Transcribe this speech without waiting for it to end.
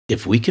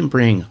if we can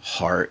bring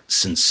heart,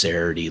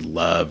 sincerity,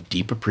 love,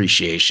 deep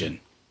appreciation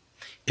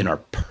in our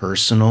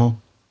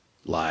personal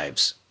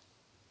lives,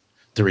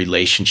 the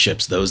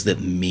relationships, those that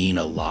mean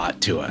a lot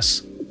to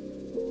us,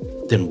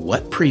 then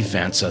what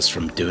prevents us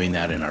from doing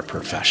that in our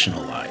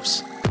professional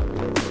lives?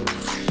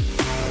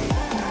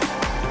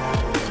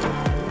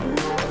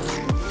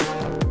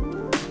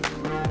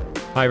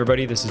 Hi,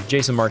 everybody. This is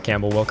Jason Marc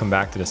Campbell. Welcome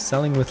back to the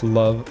Selling with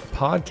Love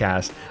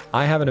podcast.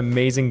 I have an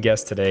amazing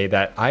guest today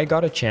that I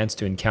got a chance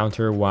to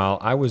encounter while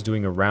I was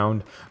doing a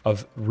round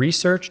of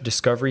research,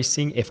 discovery,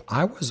 seeing if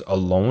I was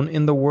alone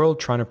in the world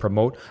trying to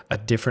promote a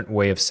different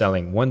way of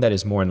selling, one that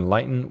is more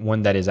enlightened,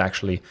 one that is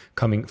actually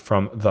coming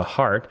from the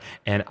heart.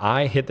 And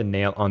I hit the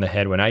nail on the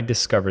head when I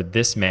discovered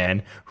this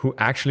man who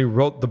actually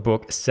wrote the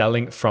book,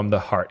 Selling from the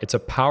Heart. It's a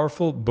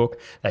powerful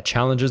book that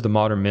challenges the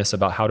modern myths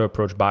about how to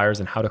approach buyers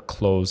and how to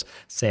close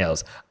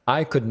sales.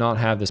 I could not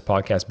have this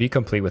podcast be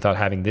complete without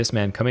having this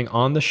man coming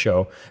on the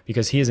show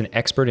because he is an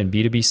expert in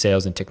B2B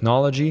sales and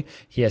technology.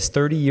 He has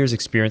 30 years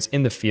experience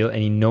in the field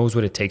and he knows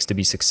what it takes to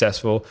be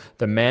successful.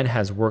 The man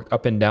has worked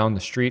up and down the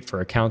street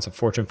for accounts of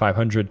Fortune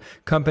 500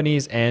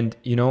 companies. And,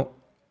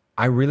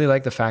 I really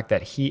like the fact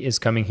that he is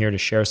coming here to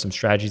share some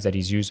strategies that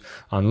he's used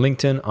on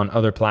LinkedIn, on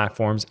other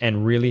platforms,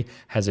 and really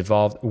has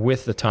evolved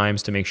with the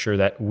times to make sure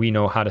that we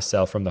know how to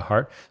sell from the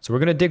heart. So we're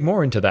going to dig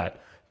more into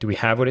that. Do we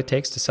have what it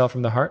takes to sell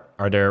from the heart?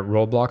 Are there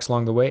roadblocks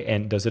along the way?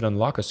 And does it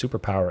unlock a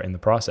superpower in the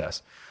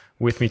process?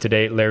 With me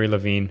today, Larry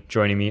Levine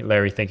joining me.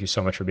 Larry, thank you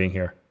so much for being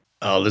here.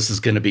 Oh, this is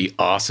going to be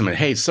awesome. And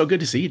hey, it's so good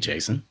to see you,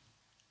 Jason.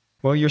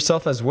 Well,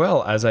 yourself as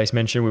well. As I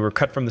mentioned, we were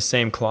cut from the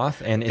same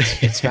cloth, and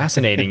it's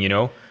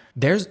fascinating,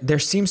 There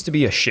seems to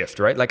be a shift,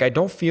 right? Like, I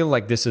don't feel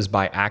like this is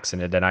by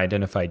accident that I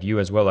identified you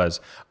as well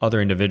as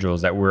other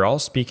individuals, that we're all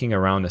speaking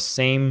around the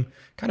same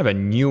kind of a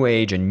new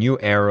age, a new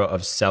era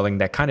of selling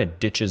that kind of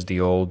ditches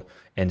the old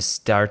and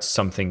starts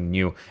something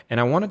new. And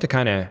I wanted to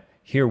kind of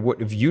hear what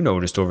have you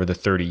noticed over the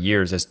 30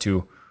 years as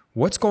to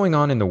what's going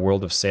on in the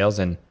world of sales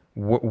and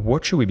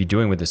what should we be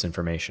doing with this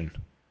information?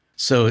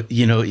 So,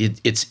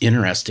 it's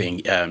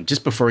interesting.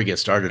 Just before we get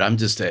started,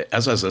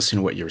 as I was listening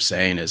to what you were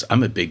saying,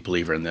 I'm a big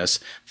believer in this.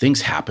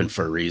 Things happen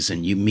for a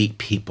reason. You meet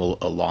people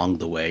along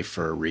the way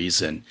for a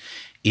reason.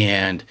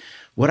 And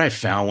what I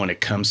found when it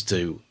comes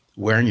to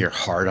wearing your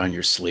heart on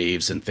your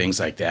sleeves and things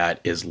like that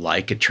is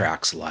like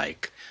attracts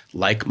like.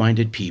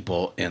 Like-minded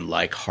people and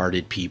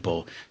like-hearted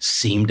people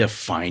seem to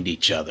find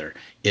each other.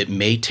 It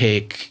may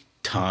take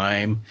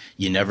time.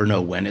 You never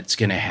know when it's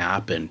going to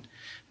happen.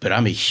 But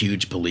I'm a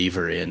huge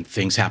believer in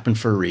things happen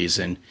for a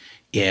reason,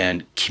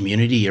 and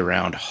community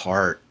around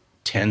heart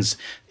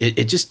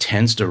just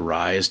tends to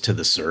rise to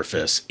the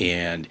surface,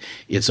 and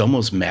it's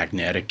almost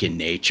magnetic in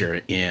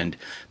nature. And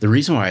the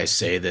reason why I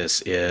say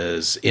this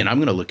is, and I'm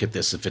going to look at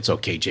this, if it's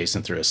okay,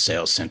 Jason, through a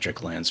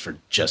sales-centric lens for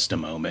just a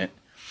moment,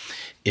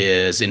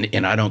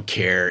 and I don't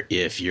care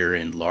if you're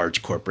in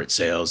large corporate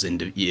sales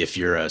and if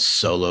you're a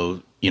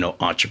solo,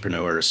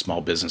 entrepreneur or a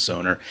small business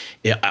owner,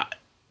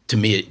 to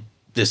me,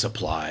 this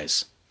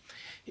applies.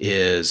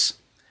 Is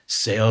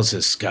sales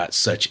has got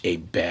such a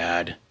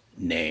bad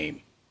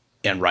name,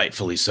 and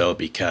rightfully so,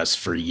 because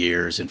for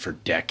years and for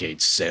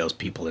decades,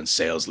 salespeople and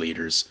sales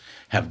leaders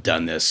have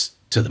done this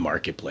to the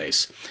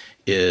marketplace.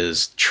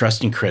 Is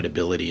trust and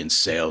credibility in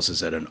sales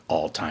is at an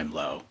all-time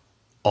low.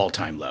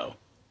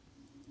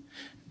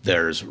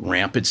 There's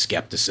rampant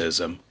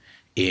skepticism,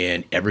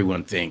 and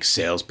everyone thinks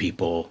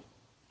salespeople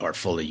are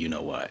full of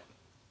you-know-what.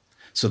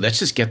 So let's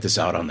just get this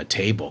out on the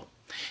table.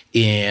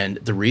 And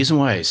the reason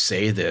why I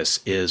say this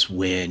is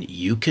when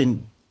you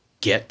can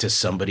get to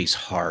somebody's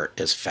heart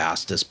as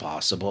fast as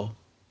possible,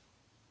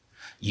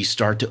 you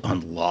start to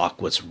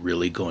unlock what's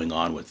really going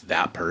on with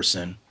that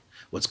person,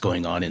 what's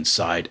going on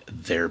inside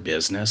their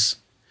business.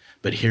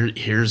 But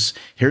here's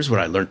what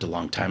I learned a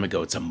long time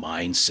ago. It's a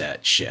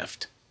mindset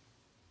shift.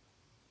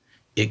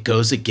 It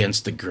goes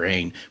against the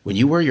grain. When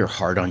you wear your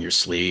heart on your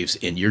sleeves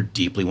and you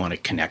deeply want to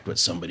connect with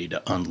somebody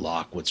to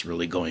unlock what's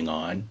really going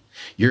on,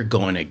 you're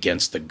going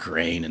against the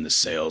grain in the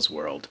sales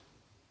world.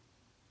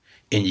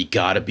 And you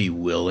got to be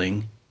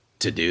willing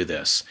to do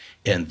this.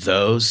 And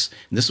this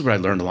is what I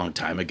learned a long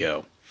time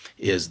ago,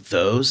 is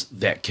those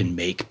that can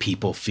make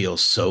people feel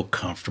so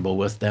comfortable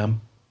with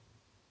them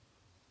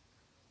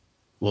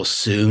will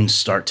soon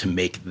start to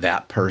make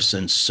that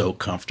person so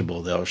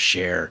comfortable they'll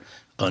share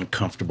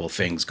uncomfortable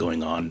things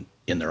going on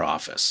in their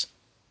office.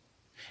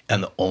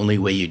 And the only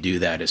way you do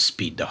that is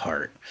speed to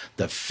heart.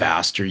 The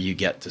faster you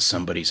get to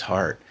somebody's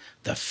heart,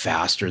 the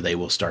faster they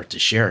will start to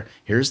share.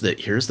 Here's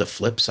the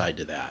flip side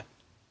to that.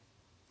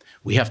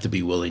 We have to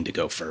be willing to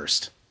go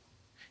first.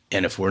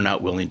 And if we're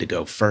not willing to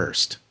go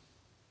first,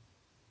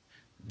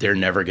 they're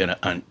never going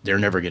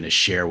to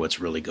share what's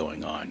really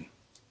going on.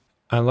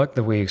 I like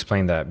the way you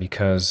explained that,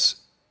 because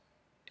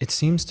it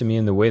seems to me,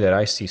 in the way that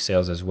I see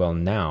sales as well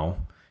now,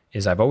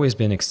 is I've always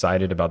been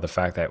excited about the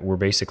fact that we're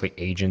basically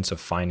agents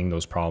of finding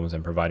those problems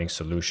and providing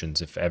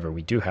solutions if ever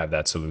we do have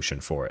that solution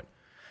for it.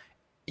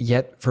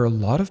 Yet for a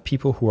lot of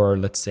people who are,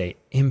 let's say,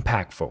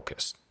 impact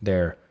focused,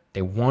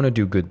 they want to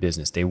do good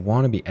business, they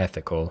want to be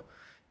ethical,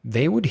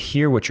 they would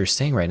hear what you're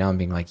saying right now and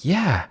being like,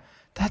 yeah,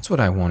 that's what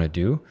I want to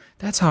do.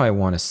 That's how I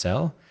want to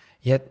sell.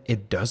 Yet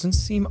it doesn't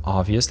seem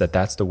obvious that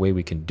that's the way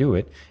we can do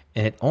it.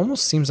 And it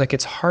almost seems like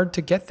it's hard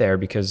to get there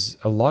because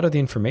a lot of the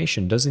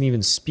information doesn't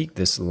even speak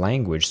this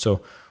language.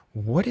 So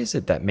what is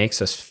it that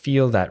makes us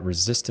feel that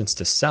resistance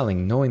to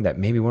selling, knowing that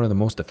maybe one of the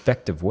most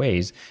effective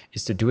ways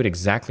is to do it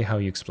exactly how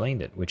you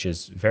explained it, which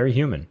is very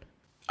human?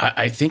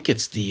 I think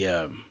it's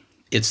the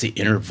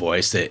inner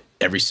voice that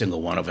every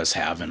single one of us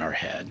have in our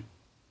head.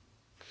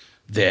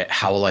 That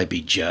how will I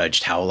be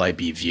judged? How will I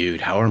be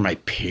viewed? How are my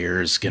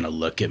peers going to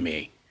look at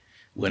me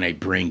when I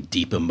bring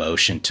deep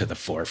emotion to the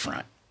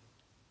forefront?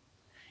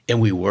 And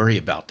we worry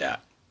about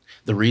that.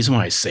 The reason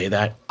why I say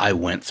that, I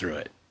went through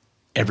it.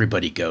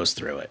 Everybody goes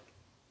through it.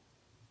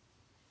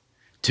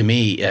 To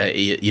me,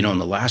 in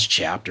the last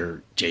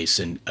chapter,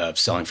 Jason, of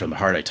Selling from the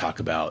Heart, I talk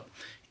about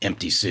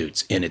empty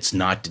suits, and it's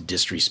not to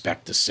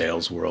disrespect the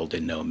sales world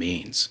in no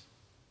means.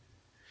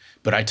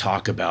 But I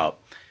talk about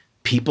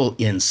people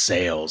in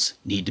sales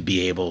need to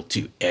be able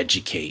to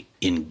educate,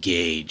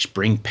 engage,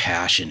 bring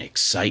passion,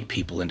 excite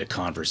people into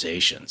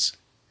conversations,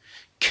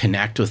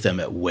 connect with them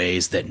at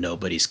ways that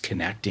nobody's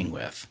connecting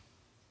with.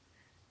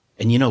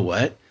 And you know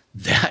what?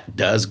 That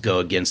does go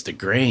against the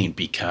grain,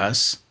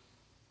 because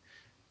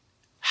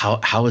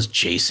how is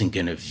Jason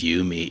going to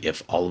view me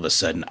if all of a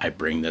sudden I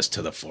bring this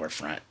to the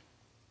forefront?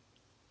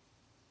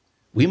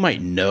 We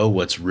might know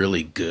what's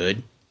really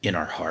good in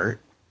our heart,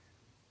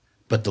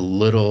 but the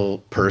little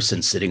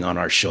person sitting on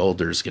our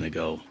shoulder is going to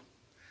go,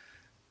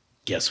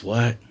 guess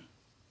what?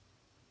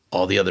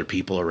 All the other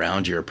people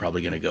around you are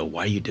probably going to go,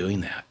 why are you doing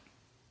that?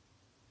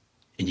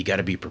 And you got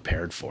to be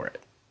prepared for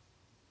it.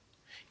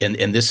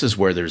 And this is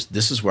where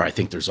I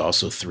think there's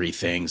also three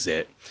things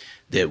that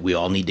we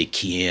all need to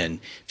key in.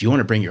 If you want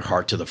to bring your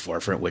heart to the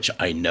forefront, which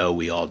I know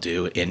we all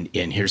do, and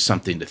here's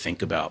something to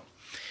think about.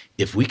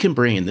 If we can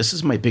bring, and this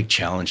is my big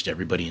challenge to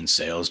everybody in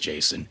sales,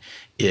 Jason,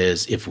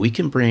 is if we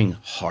can bring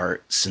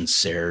heart,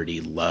 sincerity,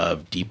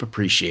 love, deep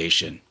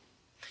appreciation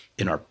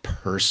in our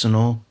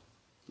personal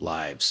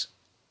lives,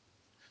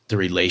 the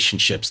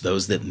relationships,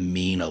 those that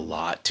mean a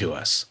lot to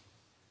us,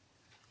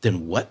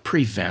 then what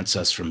prevents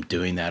us from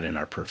doing that in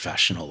our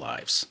professional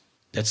lives?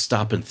 Let's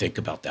stop and think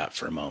about that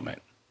for a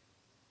moment.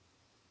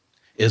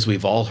 Is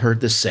we've all heard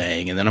this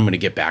saying, and then I'm going to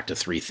get back to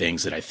three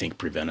things that I think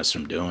prevent us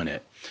from doing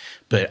it.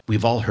 But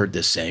we've all heard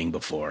this saying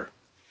before.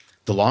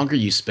 The longer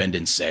you spend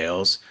in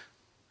sales,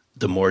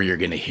 the more you're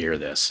going to hear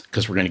this,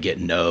 because we're going to get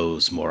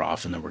no's more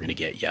often than we're going to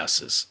get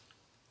yeses.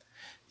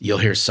 You'll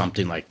hear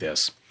something like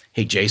this.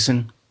 Hey,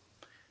 Jason,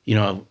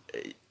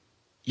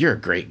 you're a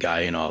great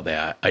guy and all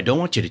that. I don't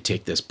want you to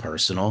take this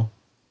personal.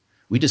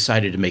 We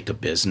decided to make a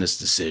business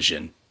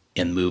decision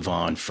and move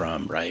on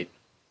from, right,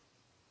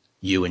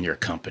 you and your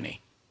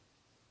company.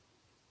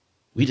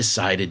 We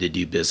decided to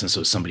do business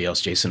with somebody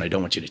else. Jason, I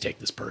don't want you to take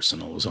this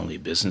personal. It was only a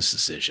business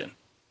decision.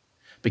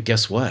 But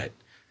guess what?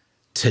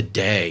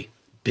 Today,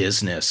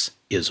 business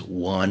is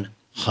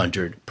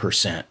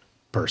 100%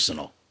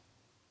 personal.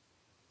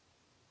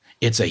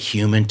 It's a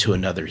human to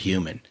another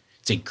human.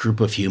 It's a group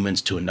of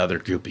humans to another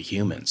group of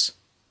humans.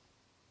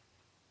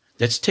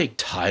 Let's take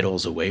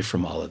titles away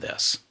from all of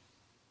this.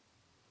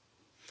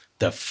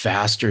 The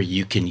faster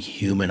you can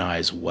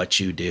humanize what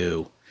you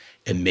do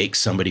and make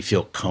somebody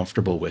feel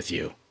comfortable with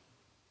you,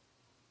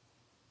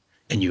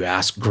 and you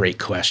ask great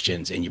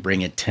questions, and you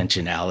bring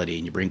intentionality,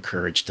 and you bring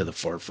courage to the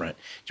forefront,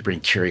 you bring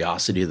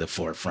curiosity to the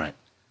forefront,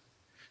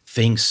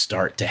 things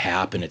start to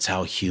happen. It's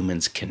how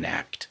humans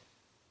connect.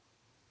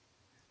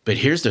 But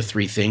here's the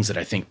three things that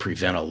I think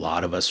prevent a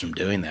lot of us from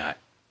doing that.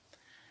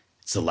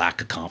 It's the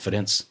lack of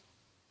confidence.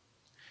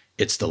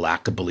 It's the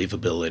lack of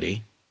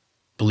believability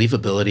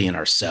in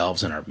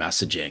ourselves and our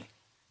messaging,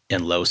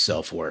 and low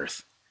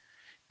self-worth.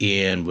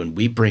 And when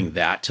we bring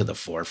that to the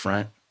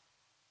forefront,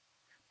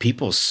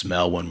 people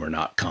smell when we're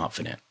not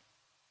confident.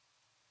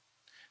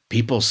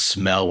 People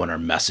smell when our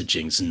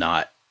messaging's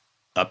not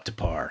up to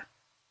par.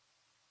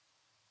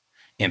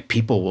 And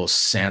people will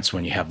sense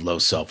when you have low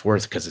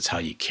self-worth, because it's how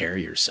you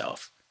carry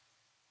yourself.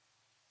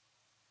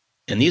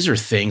 And these are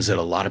things that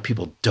a lot of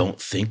people don't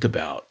think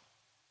about.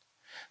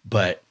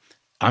 But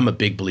I'm a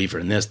big believer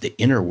in this. The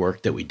inner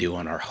work that we do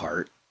on our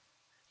heart,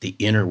 the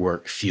inner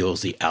work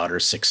fuels the outer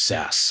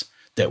success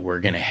that we're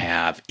going to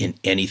have in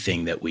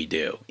anything that we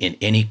do, in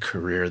any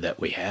career that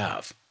we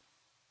have.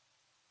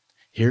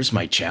 Here's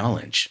my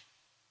challenge.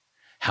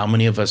 How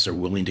many of us are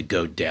willing to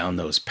go down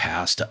those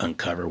paths to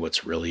uncover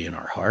what's really in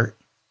our heart,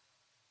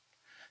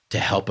 to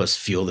help us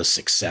feel the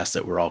success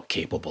that we're all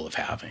capable of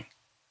having?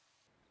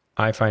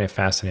 I find it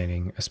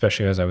fascinating,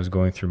 especially as I was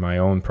going through my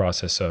own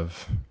process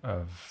of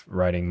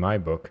writing my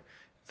book,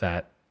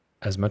 that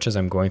as much as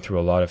I'm going through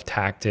a lot of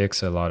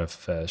tactics, a lot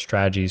of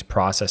strategies,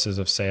 processes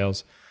of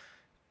sales,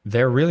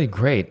 they're really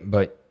great.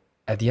 But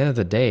at the end of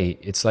the day,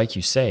 it's like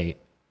you say,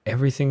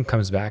 everything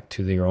comes back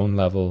to your own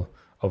level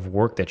of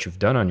work that you've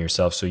done on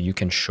yourself, so you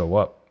can show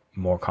up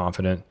more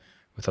confident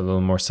with a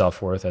little more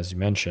self-worth, as you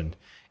mentioned.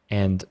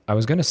 And I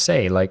was going to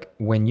say, like,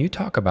 when you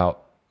talk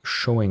about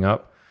showing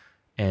up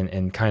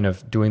and kind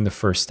of doing the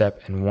first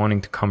step and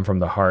wanting to come from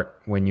the heart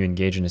when you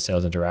engage in a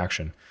sales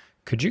interaction.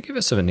 Could you give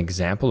us an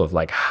example of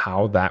like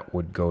how that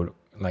would go?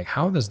 Like,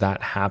 how does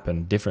that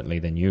happen differently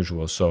than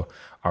usual? So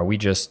are we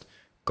just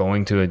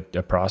going to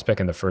a prospect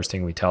and the first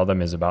thing we tell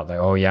them is about like,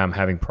 oh yeah, I'm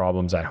having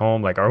problems at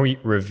home. Like, are we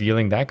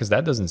revealing that? Because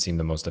that doesn't seem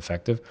the most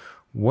effective.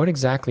 What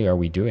exactly are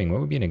we doing?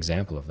 What would be an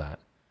example of that?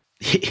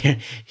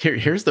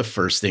 Here's the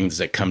first things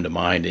that come to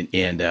mind.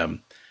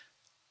 And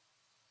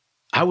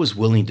I was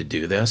willing to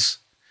do this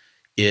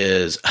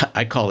is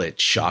I call it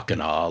shock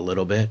and awe a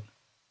little bit.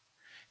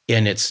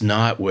 And it's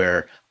not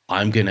where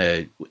I'm going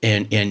to,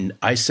 and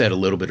I said a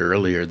little bit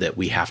earlier that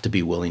we have to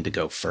be willing to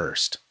go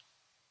first.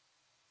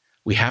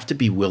 We have to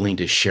be willing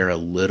to share a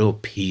little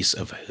piece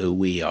of who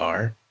we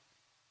are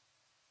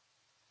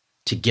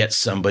to get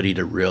somebody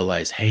to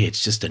realize, hey,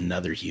 it's just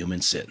another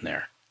human sitting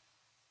there.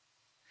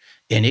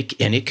 And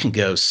it can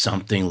go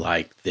something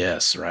like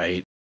this,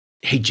 right?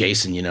 Hey,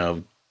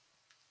 Jason,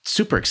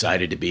 super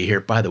excited to be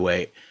here. By the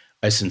way,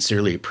 I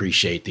sincerely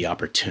appreciate the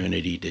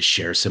opportunity to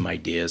share some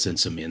ideas and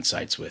some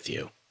insights with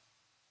you.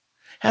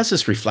 As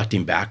this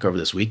reflecting back over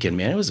this weekend,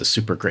 man, it was a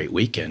super great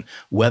weekend.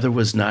 Weather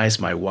was nice.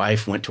 My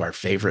wife went to our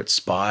favorite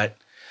spot,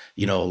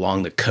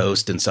 along the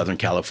coast in Southern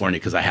California,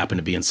 because I happen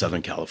to be in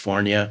Southern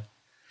California.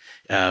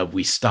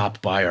 We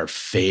stopped by our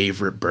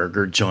favorite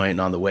burger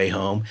joint on the way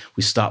home.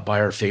 We stopped by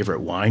our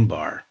favorite wine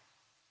bar.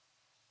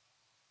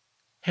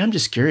 Hey, I'm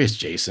just curious,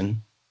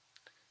 Jason,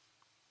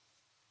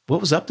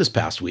 what was up this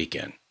past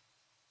weekend?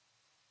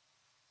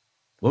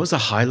 What was the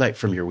highlight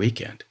from your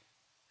weekend?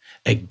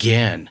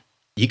 Again,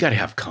 you got to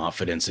have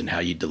confidence in how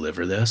you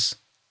deliver this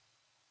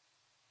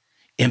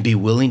and be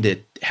willing to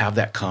have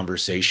that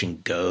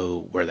conversation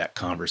go where that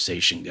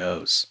conversation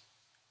goes.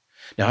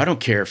 Now, I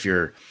don't care if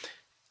you're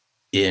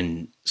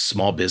in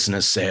small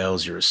business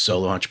sales, you're a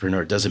solo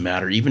entrepreneur, it doesn't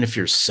matter. Even if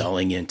you're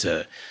selling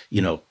into,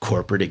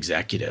 corporate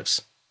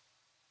executives,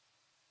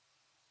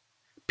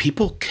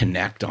 people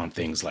connect on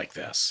things like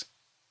this.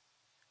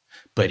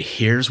 But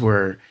here's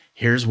where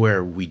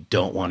we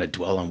don't want to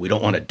dwell on. We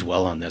don't want to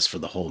dwell on this for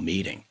the whole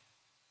meeting.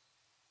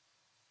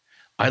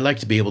 I like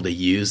to be able to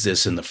use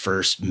this in the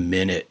first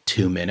minute,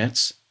 2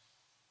 minutes,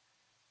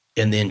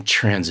 and then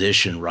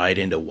transition right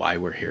into why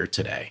we're here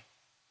today.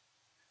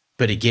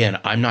 But again,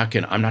 I'm not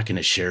going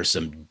to share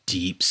some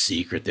deep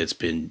secret that's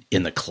been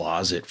in the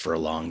closet for a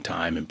long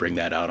time and bring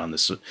that out on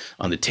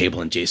the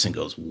table. And Jason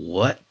goes,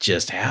 "What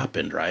just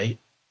happened?" Right?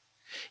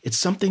 It's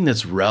something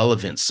that's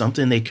relevant,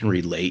 something they can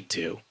relate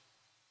to,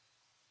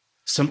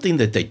 something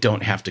that they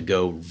don't have to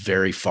go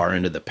very far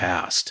into the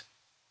past.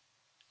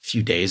 A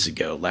few days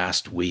ago,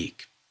 last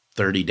week,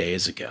 30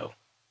 days ago.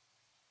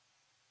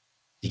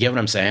 You get what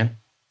I'm saying?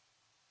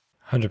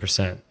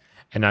 100%.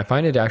 And I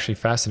find it actually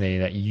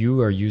fascinating that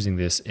you are using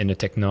this in a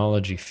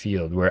technology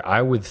field where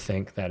I would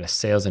think that a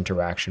sales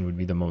interaction would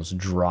be the most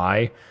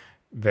dry,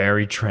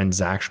 very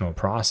transactional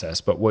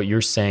process. But what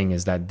you're saying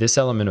is that this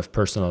element of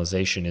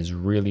personalization is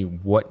really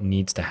what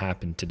needs to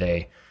happen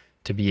today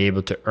to be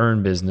able to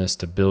earn business,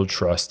 to build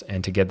trust,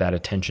 and to get that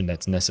attention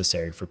that's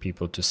necessary for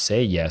people to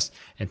say yes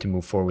and to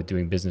move forward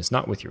doing business,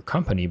 not with your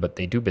company, but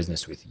they do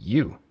business with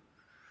you.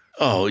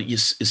 Oh,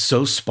 it's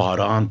so spot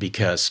on,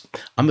 because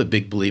I'm a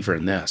big believer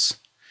in this.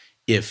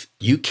 If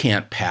you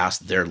can't pass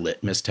their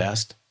litmus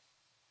test,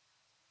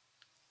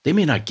 they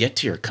may not get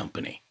to your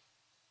company.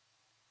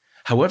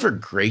 However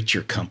great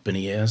your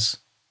company is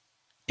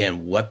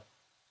and what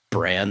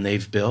brand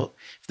they've built,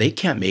 if they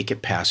can't make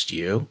it past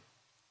you,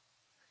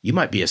 you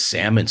might be a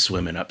salmon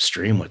swimming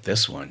upstream with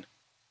this one.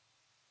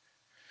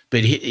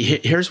 But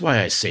here's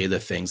why I say the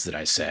things that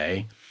I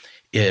say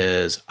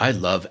is I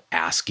love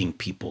asking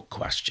people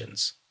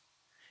questions.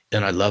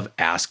 And I love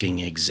asking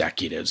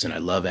executives, and I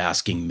love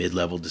asking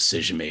mid-level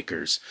decision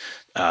makers,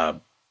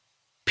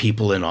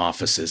 people in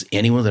offices,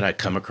 anyone that I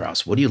come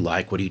across. What do you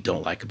like? What do you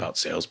don't like about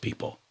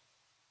salespeople?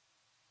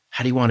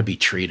 How do you want to be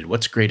treated?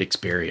 What's a great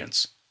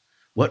experience?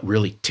 What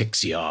really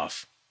ticks you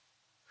off?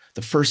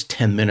 The first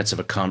 10 minutes of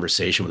a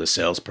conversation with a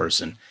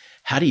salesperson,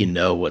 how do you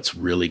know what's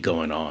really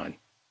going on?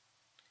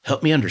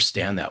 Help me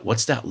understand that.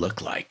 What's that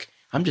look like?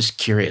 I'm just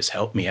curious.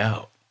 Help me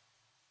out.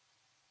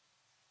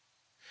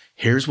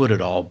 Here's what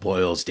it all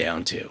boils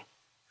down to.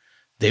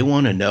 They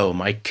want to know,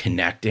 am I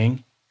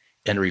connecting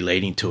and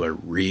relating to a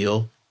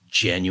real,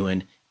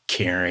 genuine,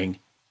 caring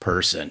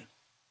person?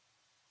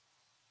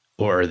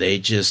 Or are they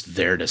just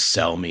there to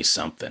sell me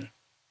something?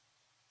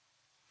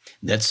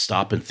 Let's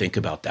stop and think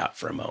about that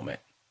for a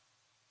moment.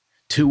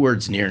 2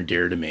 words near and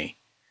dear to me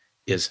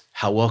is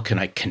how well can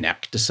I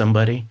connect to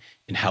somebody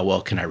and how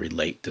well can I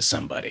relate to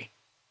somebody?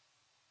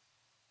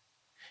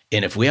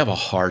 And if we have a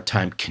hard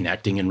time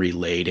connecting and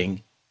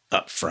relating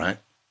up front,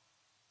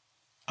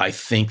 I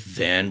think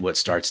then what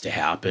starts to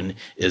happen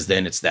is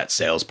then it's that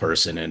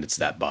salesperson and it's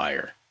that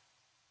buyer.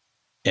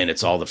 And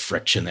it's all the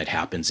friction that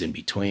happens in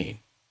between.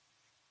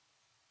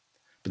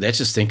 But let's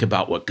just think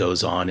about what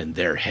goes on in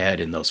their head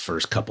in those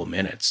first couple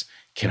minutes.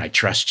 Can I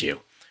trust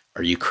you?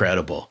 Are you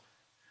credible?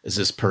 Is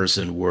this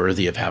person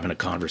worthy of having a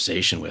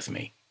conversation with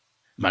me?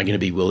 Am I going to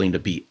be willing to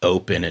be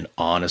open and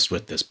honest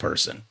with this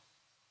person?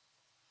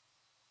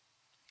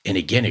 And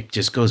again, it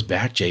just goes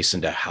back,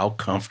 Jason, to how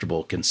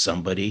comfortable can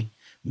somebody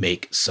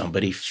make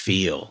somebody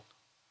feel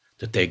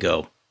that they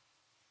go,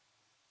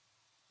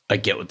 I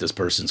get what this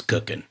person's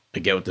cooking. I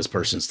get what this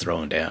person's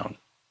throwing down.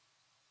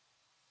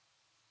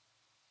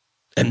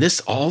 And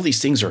all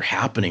these things are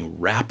happening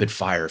rapid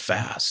fire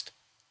fast.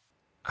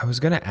 I was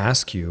going to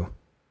ask you,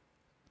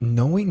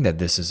 knowing that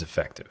this is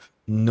effective,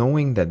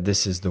 knowing that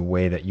this is the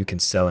way that you can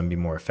sell and be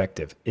more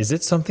effective, is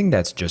it something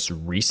that's just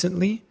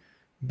recently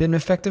been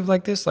effective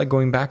like this? Like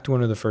going back to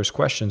one of the first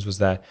questions, was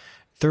that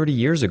 30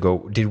 years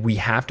ago, did we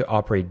have to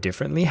operate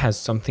differently? Has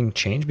something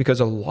changed? Because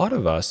a lot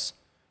of us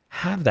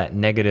have that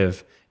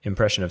negative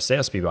impression of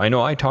salespeople. I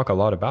know I talk a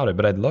lot about it,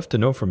 but I'd love to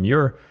know from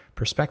your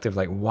perspective,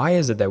 like, why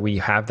is it that we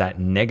have that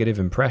negative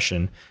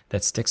impression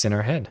that sticks in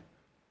our head?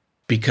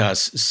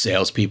 Because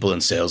salespeople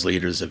and sales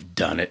leaders have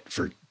done it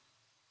for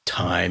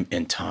time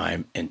and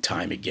time and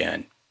time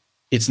again.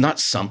 It's not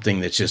something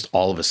that's just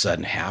all of a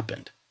sudden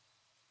happened.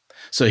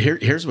 So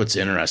here's what's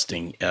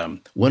interesting.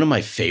 One of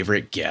my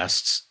favorite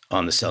guests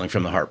on the Selling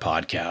from the Heart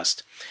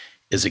podcast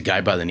is a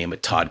guy by the name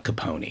of Todd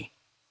Capone.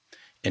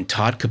 And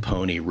Todd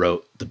Capone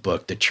wrote the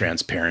book, The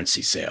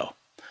Transparency Sale.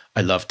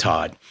 I love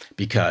Todd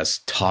because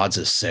Todd's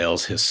a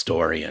sales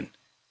historian.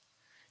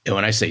 And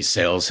when I say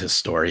sales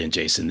historian,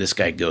 Jason, this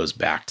guy goes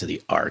back to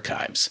the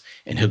archives,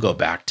 and he'll go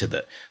back to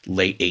the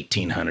late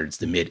 1800s,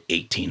 the mid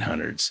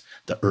 1800s,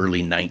 the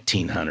early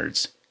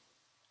 1900s.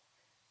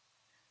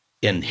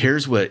 And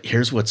here's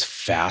what's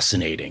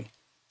fascinating.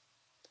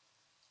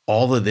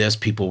 All of this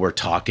people were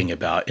talking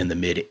about in the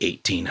mid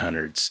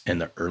 1800s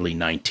and the early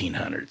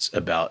 1900s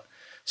about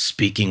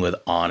speaking with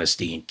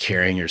honesty and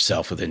carrying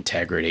yourself with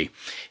integrity.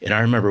 And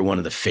I remember one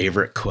of the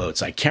favorite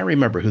quotes. I can't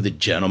remember who the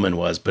gentleman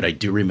was, but I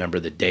do remember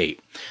the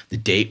date. The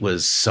date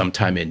was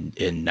sometime in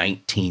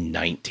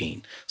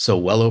 1919, so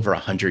well over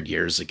 100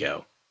 years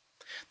ago.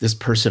 This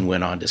person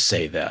went on to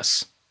say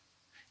this.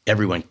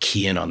 Everyone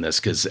key in on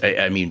this, because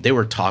I mean, they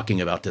were talking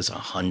about this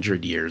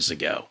 100 years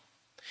ago.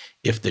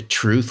 If the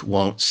truth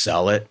won't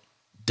sell it,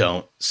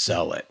 don't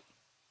sell it.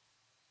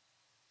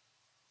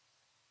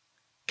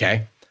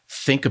 Okay?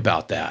 Think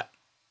about that.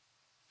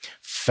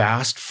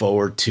 Fast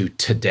forward to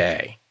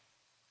today,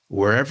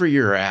 wherever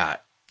you're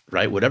at,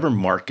 right? Whatever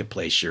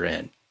marketplace you're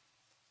in.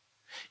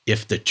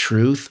 If the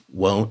truth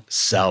won't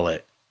sell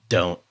it,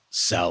 don't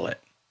sell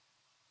it.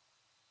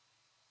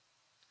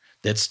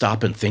 Let's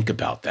stop and think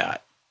about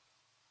that.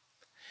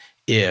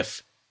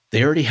 If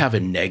they already have a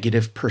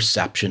negative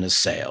perception of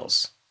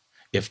sales,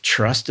 if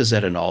trust is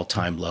at an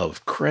all-time low,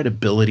 if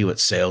credibility with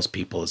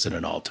salespeople is at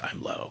an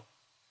all-time low,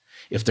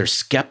 if they're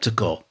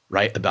skeptical,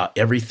 right, about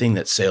everything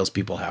that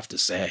salespeople have to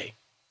say,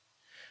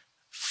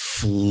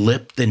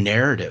 flip the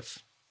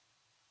narrative.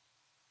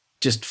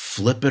 Just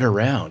flip it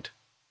around.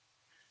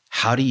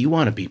 How do you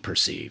want to be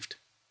perceived?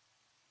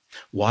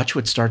 Watch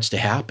what starts to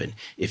happen.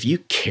 If you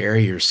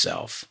carry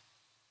yourself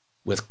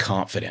with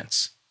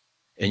confidence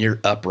and you're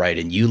upright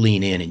and you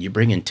lean in and you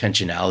bring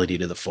intentionality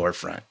to the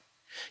forefront,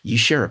 you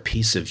share a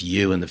piece of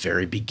you in the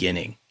very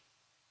beginning.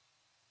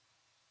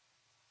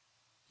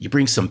 You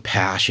bring some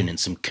passion and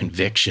some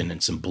conviction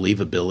and some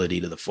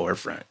believability to the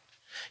forefront.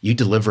 You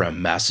deliver a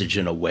message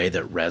in a way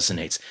that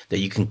resonates, that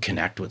you can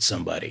connect with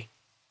somebody.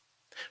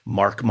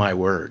 Mark my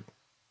word,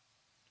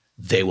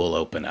 they will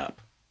open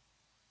up.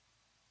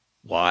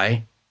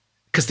 Why?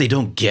 Because they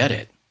don't get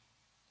it.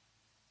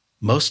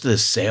 Most of the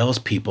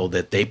salespeople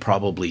that they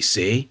probably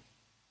see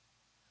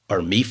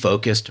are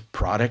me-focused,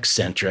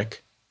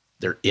 product-centric.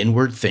 They're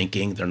inward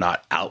thinking. They're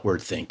not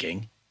outward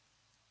thinking.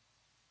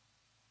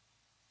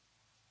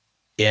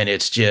 And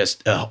it's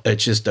just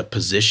a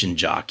position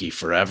jockey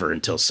forever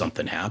until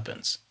something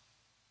happens.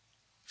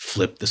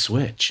 Flip the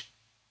switch.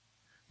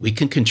 We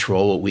can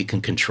control what we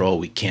can control.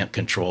 We can't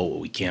control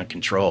what we can't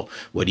control.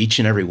 What each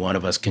and every one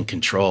of us can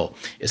control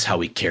is how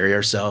we carry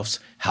ourselves,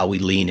 how we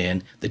lean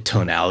in, the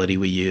tonality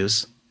we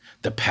use,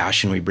 the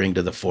passion we bring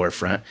to the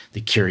forefront,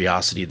 the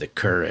curiosity, the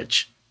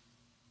courage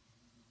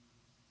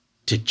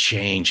to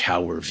change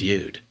how we're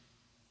viewed.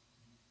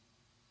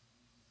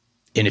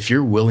 And if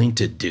you're willing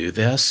to do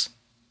this,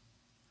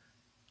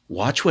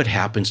 watch what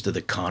happens to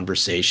the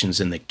conversations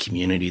in the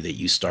community that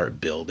you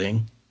start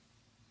building,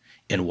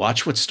 and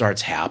watch what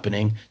starts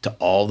happening to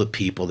all the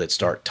people that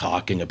start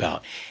talking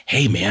about,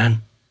 hey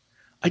man,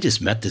 I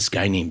just met this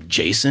guy named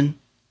Jason.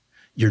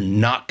 You're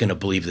not going to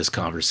believe this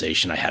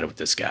conversation I had with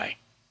this guy.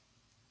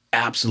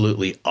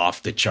 Absolutely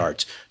off the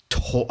charts.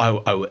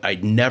 I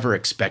never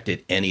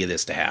expected any of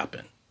this to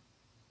happen.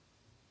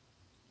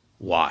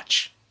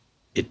 Watch.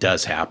 It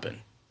does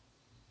happen.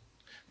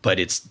 But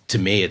to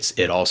me,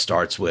 it all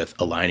starts with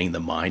aligning the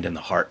mind and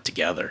the heart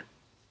together.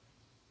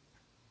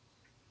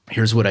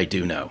 Here's what I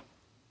do know.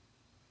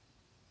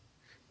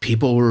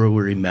 People will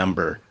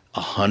remember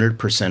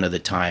 100% of the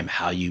time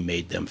how you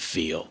made them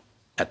feel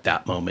at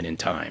that moment in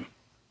time.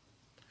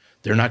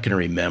 They're not going to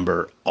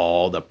remember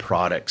all the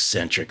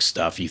product-centric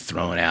stuff you've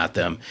thrown at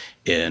them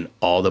and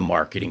all the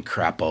marketing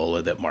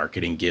crapola that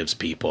marketing gives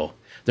people.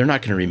 They're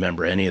not going to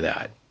remember any of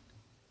that.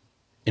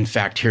 In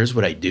fact, here's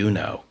what I do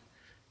know.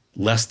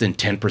 Less than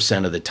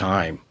 10% of the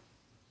time,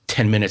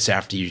 10 minutes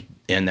after you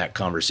end that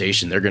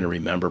conversation, they're going to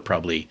remember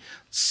probably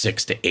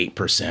 6 to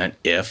 8%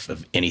 if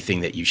of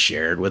anything that you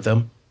shared with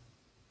them,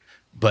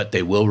 but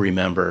they will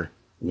remember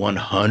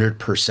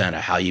 100% of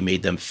how you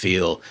made them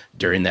feel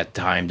during that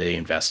time they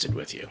invested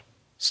with you.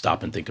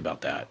 Stop and think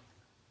about that.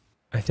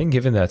 I think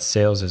given that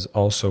sales is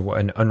also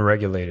an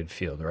unregulated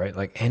field, right?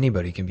 Like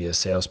anybody can be a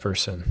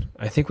salesperson.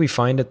 I think we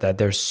find it that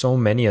there's so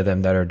many of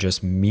them that are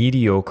just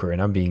mediocre,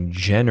 and I'm being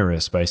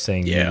generous by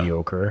saying Yeah.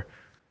 mediocre.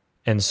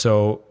 And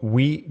so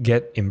we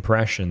get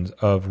impressions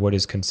of what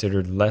is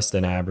considered less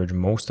than average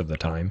most of the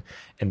time.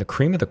 And the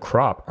cream of the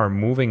crop are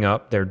moving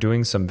up. They're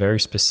doing some very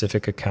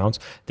specific accounts.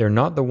 They're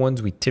not the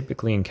ones we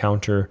typically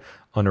encounter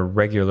on a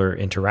regular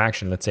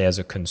interaction, let's say as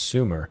a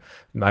consumer.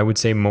 I would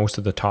say most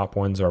of the top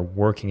ones are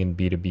working in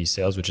B2B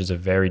sales, which is a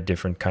very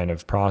different kind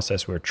of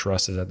process where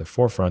trust is at the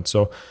forefront.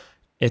 So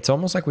it's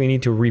almost like we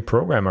need to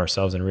reprogram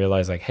ourselves and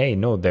realize like, hey,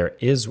 no, there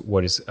is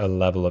what is a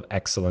level of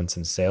excellence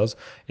in sales.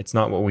 It's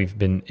not what we've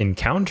been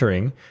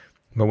encountering,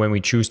 but when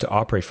we choose to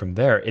operate from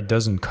there, it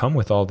doesn't come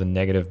with all the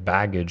negative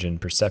baggage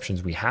and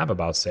perceptions we have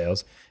about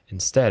sales.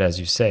 Instead, as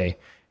you say,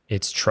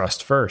 it's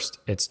trust first.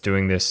 It's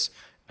doing this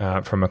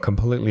from a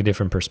completely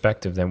different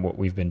perspective than what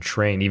we've been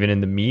trained. Even in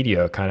the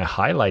media, kind of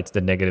highlights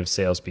the negative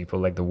salespeople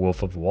like the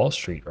Wolf of Wall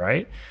Street,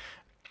 right?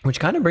 Which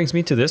kind of brings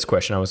me to this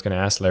question I was going to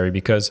ask Larry,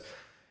 because,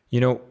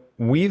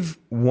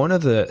 one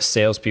of the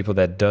salespeople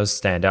that does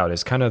stand out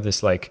is kind of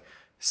this like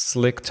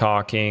slick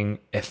talking,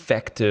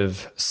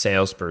 effective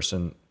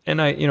salesperson. And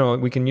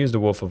we can use the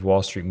Wolf of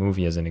Wall Street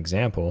movie as an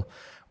example,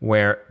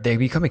 where they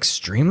become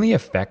extremely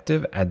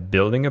effective at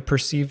building a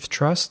perceived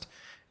trust,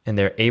 and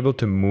they're able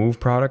to move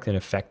product and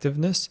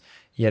effectiveness,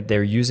 yet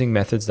they're using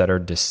methods that are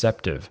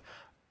deceptive.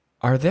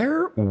 Are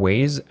there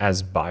ways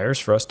as buyers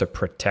for us to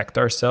protect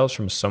ourselves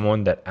from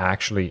someone that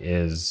actually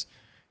is,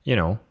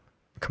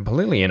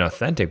 completely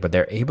inauthentic, but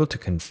they're able to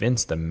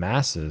convince the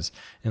masses?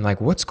 And like,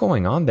 what's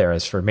going on there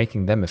as for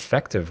making them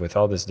effective with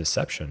all this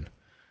deception?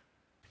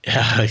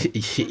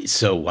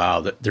 So,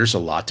 wow, there's a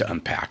lot to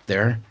unpack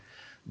there.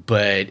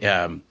 But,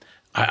 I'm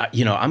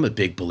a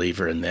big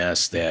believer in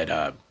this,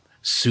 that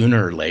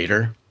sooner or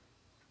later,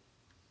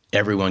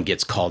 everyone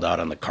gets called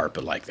out on the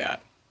carpet like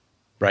that,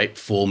 right?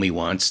 Fool me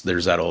once.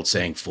 There's that old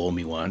saying, fool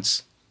me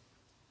once.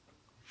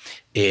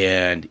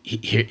 And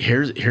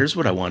here's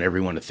what I want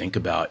everyone to think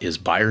about is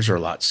buyers are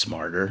a lot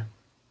smarter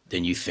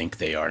than you think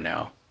they are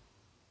now.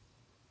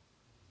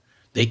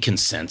 They can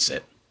sense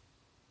it.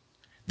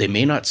 They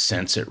may not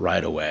sense it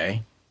right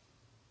away,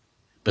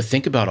 but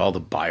think about all the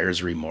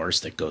buyer's remorse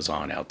that goes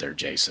on out there,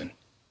 Jason.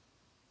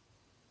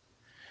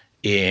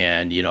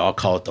 And, I'll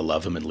call it the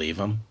love them and leave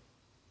them.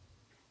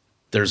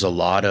 There's a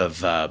lot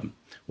of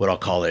what I'll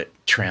call it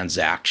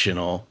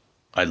transactional,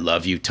 I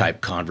love you type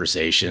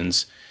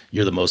conversations.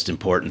 You're the most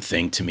important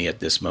thing to me at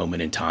this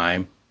moment in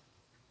time.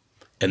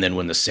 And then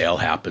when the sale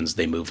happens,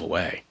 they move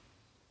away.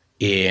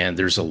 And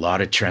there's a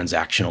lot of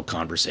transactional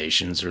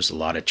conversations. There's a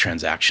lot of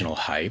transactional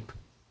hype.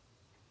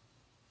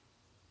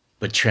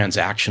 But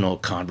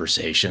transactional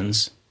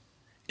conversations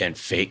and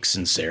fake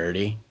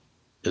sincerity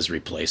is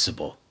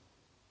replaceable.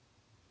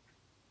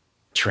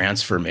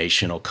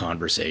 Transformational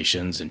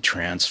conversations and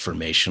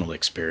transformational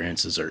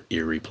experiences are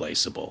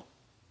irreplaceable.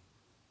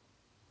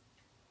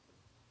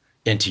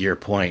 And to your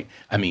point,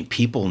 I mean,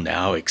 people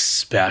now,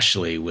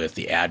 especially with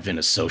the advent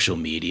of social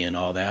media and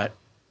all that,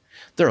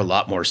 they're a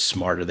lot more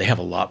smarter. They have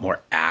a lot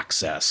more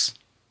access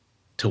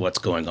to what's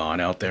going on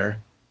out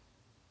there.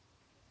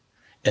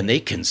 And they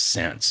can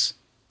sense.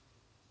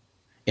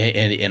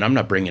 And I'm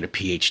not bringing a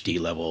PhD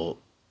level,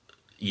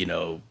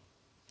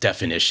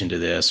 definition to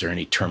this or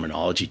any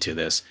terminology to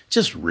this.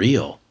 Just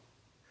real.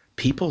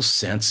 People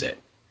sense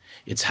it.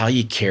 It's how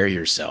you carry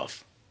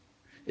yourself.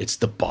 It's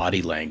the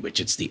body language.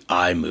 It's the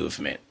eye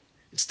movement.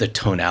 It's the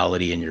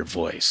tonality in your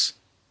voice.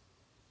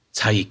 It's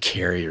how you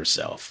carry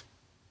yourself.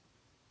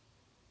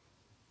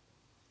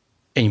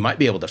 And you might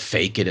be able to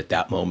fake it at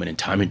that moment in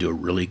time and do a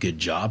really good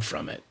job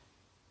from it.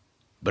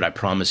 But I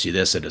promise you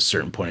this, at a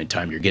certain point in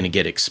time, you're going to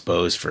get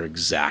exposed for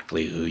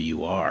exactly who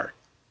you are.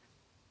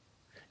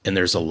 And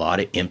there's a lot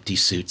of empty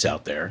suits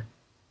out there.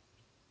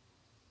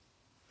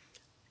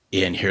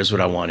 And here's what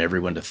I want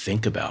everyone to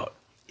think about.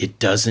 It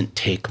doesn't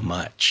take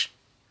much.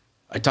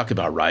 I talk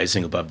about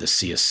rising above the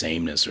sea of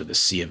sameness or the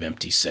sea of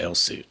empty sales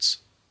suits.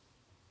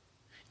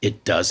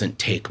 It doesn't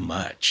take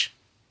much.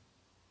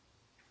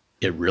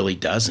 It really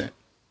doesn't.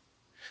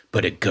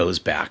 But it goes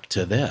back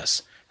to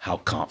this. How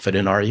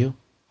confident are you?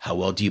 How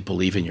well do you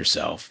believe in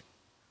yourself?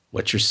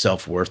 What's your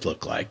self-worth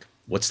look like?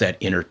 What's that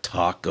inner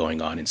talk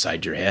going on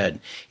inside your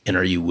head? And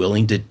are you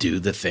willing to do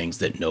the things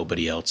that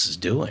nobody else is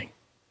doing?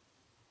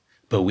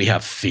 But we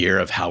have fear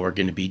of how we're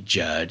going to be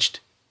judged.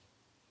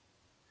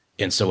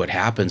 And so what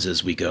happens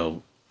is we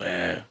go,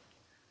 I'd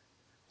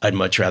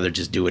much rather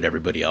just do what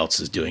everybody else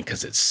is doing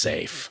because it's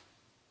safe.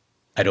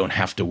 I don't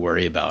have to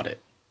worry about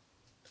it.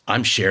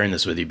 I'm sharing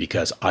this with you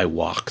because I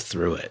walk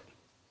through it.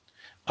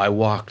 I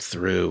walked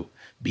through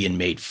being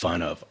made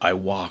fun of. I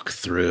walk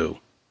through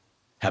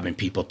having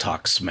people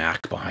talk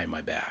smack behind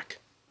my back.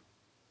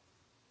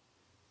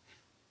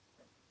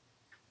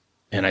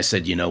 And I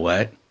said, you know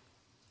what?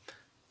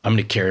 I'm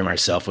going to carry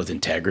myself with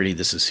integrity.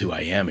 This is who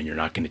I am, and you're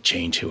not going to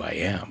change who I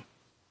am.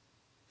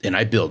 And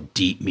I built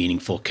deep,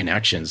 meaningful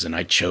connections, and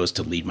I chose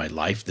to lead my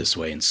life this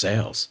way in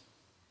sales.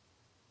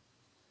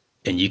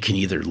 And you can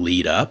either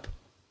lead up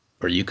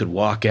or you could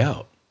walk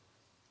out.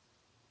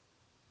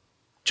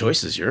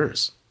 Choice is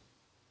yours.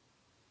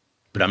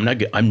 But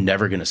I'm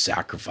never going to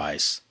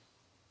sacrifice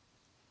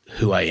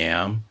who I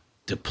am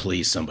to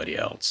please somebody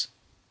else.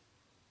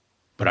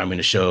 But I'm going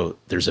to show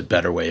there's a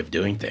better way of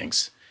doing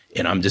things.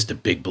 And I'm just a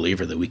big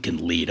believer that we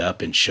can lead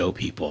up and show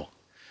people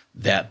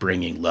that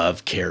bringing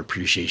love, care,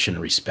 appreciation,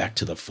 and respect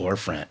to the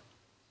forefront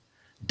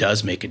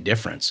does make a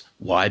difference.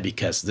 Why?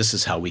 Because this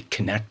is how we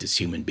connect as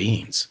human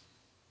beings.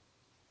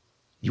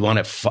 You want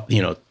to,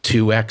 2x,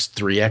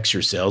 3x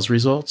your sales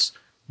results?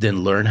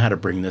 Then learn how to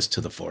bring this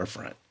to the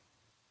forefront.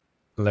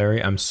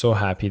 Larry, I'm so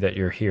happy that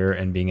you're here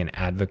and being an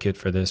advocate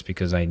for this,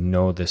 because I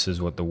know this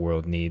is what the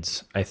world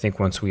needs. I think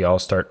once we all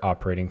start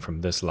operating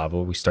from this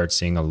level, we start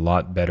seeing a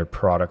lot better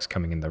products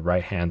coming in the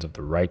right hands of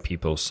the right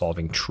people,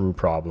 solving true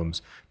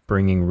problems,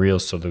 bringing real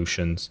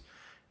solutions.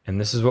 And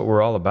this is what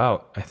we're all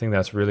about. I think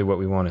that's really what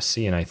we want to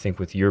see. And I think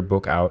with your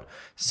book out,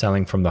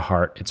 Selling from the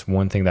Heart, it's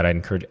one thing that I'd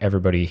encourage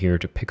everybody here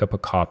to pick up a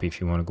copy if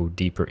you want to go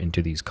deeper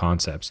into these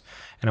concepts.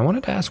 And I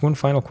wanted to ask one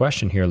final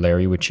question here,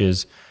 Larry, which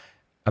is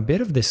a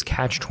bit of this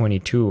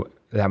catch-22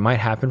 that might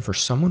happen for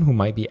someone who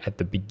might be at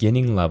the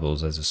beginning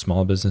levels as a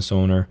small business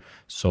owner,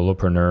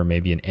 solopreneur,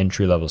 maybe an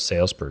entry-level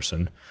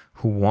salesperson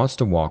who wants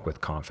to walk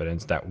with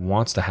confidence, that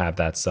wants to have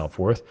that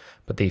self-worth,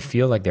 but they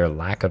feel like their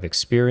lack of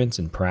experience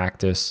and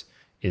practice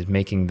is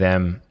making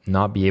them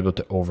not be able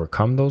to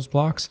overcome those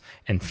blocks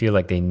and feel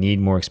like they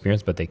need more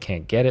experience, but they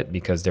can't get it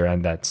because they're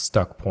at that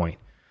stuck point.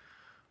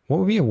 What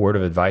would be a word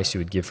of advice you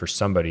would give for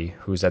somebody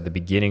who's at the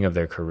beginning of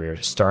their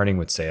career, starting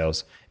with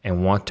sales,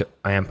 and want to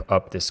amp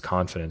up this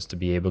confidence to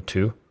be able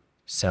to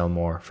sell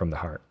more from the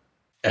heart?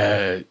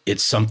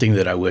 It's something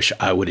that I wish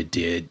I would have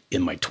did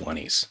in my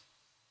 20s.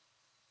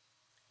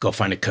 Go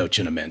find a coach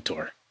and a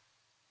mentor.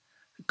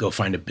 Go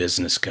find a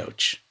business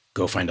coach.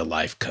 Go find a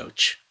life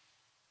coach.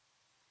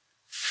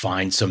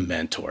 Find some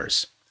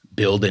mentors.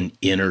 Build an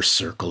inner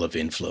circle of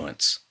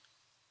influence.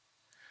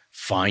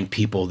 Find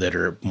people that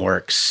are more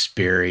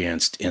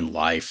experienced in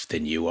life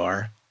than you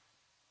are.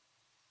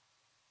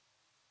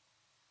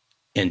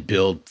 And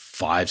build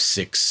 5,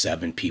 6,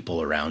 7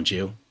 people around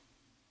you.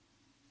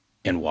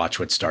 And watch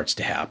what starts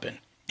to happen.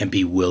 And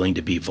be willing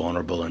to be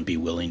vulnerable and be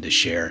willing to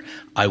share.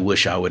 I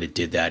wish I would have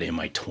did that in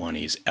my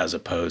 20s as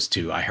opposed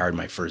to I hired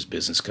my first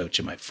business coach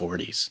in my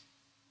 40s.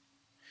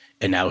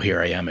 And now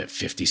here I am at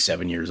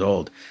 57 years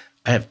old.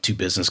 I have 2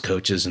 business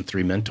coaches and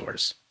 3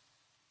 mentors.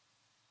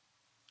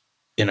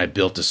 And I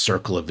built a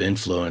circle of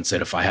influence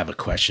that if I have a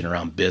question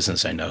around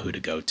business, I know who to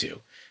go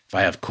to. If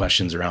I have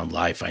questions around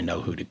life, I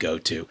know who to go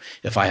to.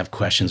 If I have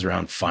questions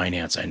around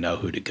finance, I know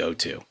who to go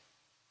to.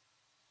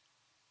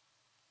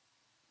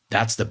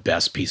 That's the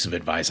best piece of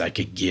advice I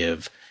could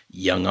give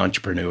young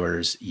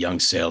entrepreneurs, young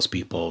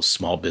salespeople,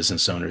 small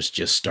business owners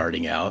just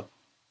starting out.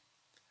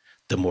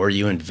 The more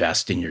you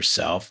invest in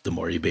yourself, the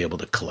more you'll be able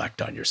to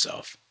collect on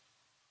yourself.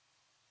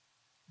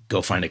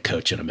 Go find a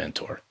coach and a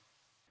mentor.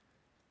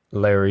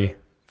 Larry,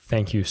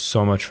 thank you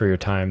so much for your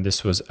time.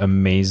 This was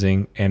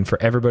amazing. And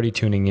for everybody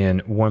tuning in,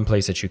 one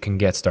place that you can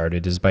get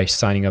started is by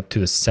signing up to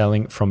the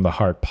Selling from the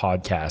Heart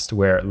podcast,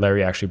 where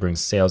Larry actually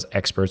brings sales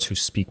experts who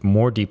speak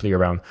more deeply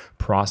around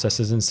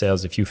processes in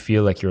sales. If you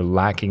feel like you're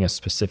lacking a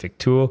specific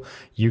tool,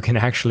 you can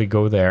actually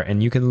go there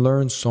and you can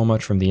learn so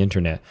much from the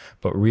internet.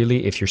 But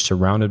really, if you're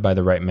surrounded by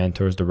the right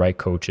mentors, the right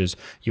coaches,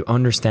 you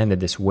understand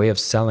that this way of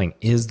selling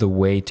is the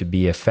way to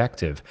be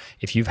effective.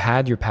 If you've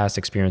had your past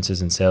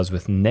experiences in sales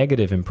with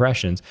negative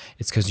impressions,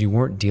 it's because you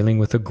weren't dealing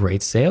with a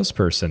great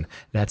salesperson.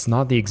 That's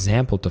not the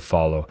example to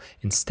follow.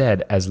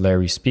 Instead, as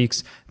Larry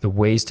speaks, the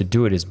ways to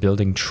do it is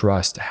building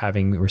trust,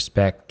 having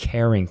respect,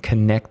 caring,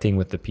 connecting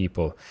with the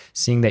people,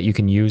 seeing that you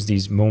can use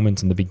these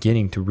moments in the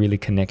beginning to really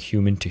connect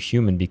human to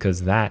human,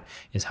 because that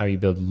is how you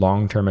build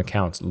long-term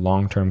accounts,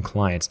 long-term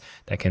clients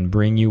that can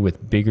bring you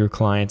with bigger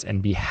clients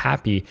and be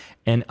happy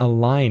and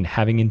aligned,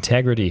 having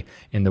integrity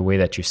in the way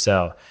that you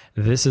sell.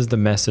 This is the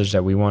message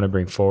that we want to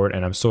bring forward.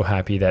 And I'm so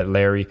happy that,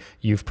 Larry,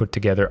 you've put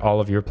together all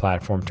of your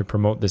platform to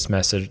promote this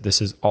message.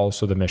 This is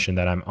also the mission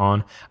that I'm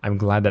on. I'm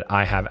glad that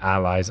I have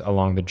allies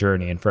along the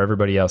journey. And for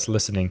everybody else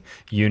listening,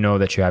 you know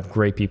that you have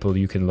great people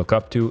you can look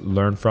up to,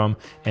 learn from,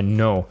 and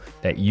know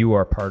that you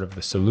are part of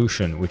the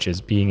solution, which is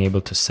being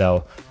able to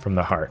sell from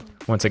the heart.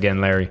 Once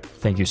again, Larry,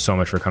 thank you so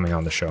much for coming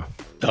on the show.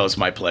 That was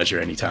my pleasure.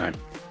 Anytime.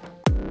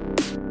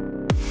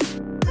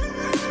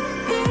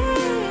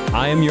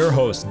 I am your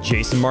host,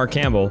 Jason Marc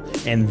Campbell,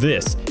 and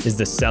this is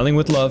the Selling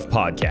with Love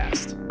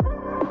podcast.